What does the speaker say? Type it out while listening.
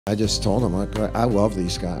I just told them, I love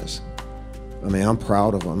these guys. I mean, I'm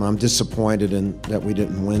proud of them. I'm disappointed in that we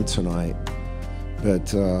didn't win tonight.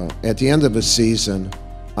 But at the end of the season,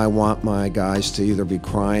 I want my guys to either be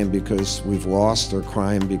crying because we've lost or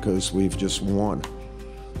crying because we've just won.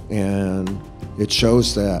 And it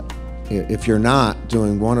shows that if you're not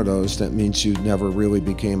doing one of those, that means you never really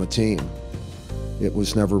became a team. It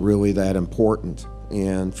was never really that important.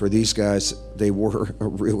 And for these guys, they were a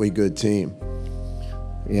really good team.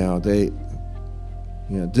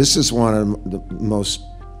 This is one of the most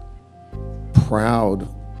proud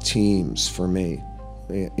teams for me.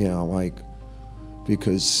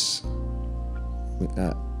 Because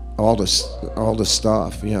all the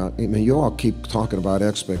stuff. I mean, you all keep talking about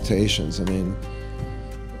expectations. I mean,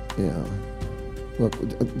 look,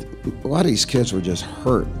 a lot of these kids were just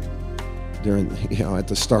hurt during, at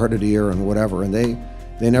the start of the year and whatever, and they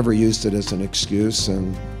never used it as an excuse,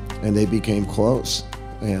 and they became close.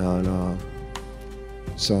 And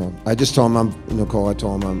so I just told them, Nicole, I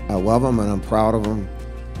told them I love them and I'm proud of them.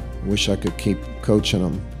 I wish I could keep coaching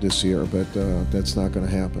them this year, but that's not going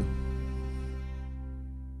to happen.